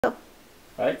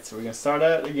Right, so we're going to start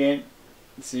out again.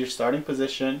 This is your starting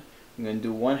position. I'm going to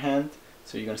do one hand.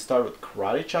 So you're going to start with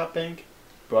karate chopping,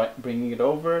 bringing it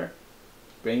over,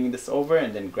 bringing this over,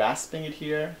 and then grasping it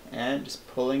here and just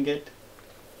pulling it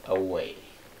away.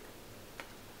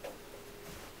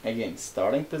 Again,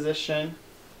 starting position.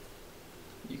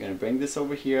 You're going to bring this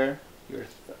over here.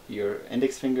 Your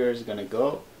index finger is going to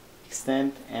go,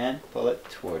 extend, and pull it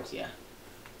towards you.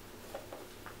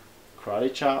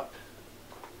 Karate chop.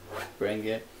 Bring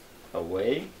it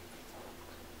away.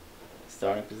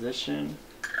 Starting position.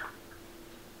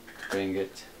 Bring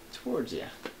it towards you.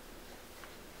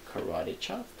 Karate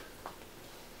chop.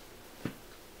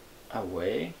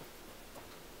 Away.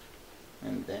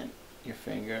 And then your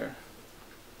finger.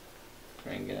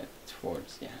 Bring it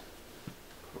towards you.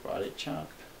 Karate chop.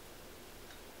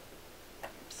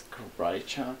 Karate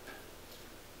chop.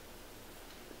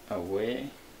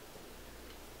 Away.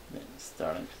 Then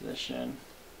starting position.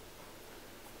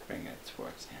 Bring it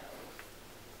towards you.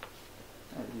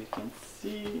 As you can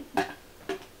see,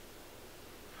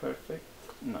 perfect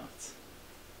knots.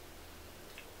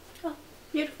 Oh,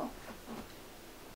 beautiful.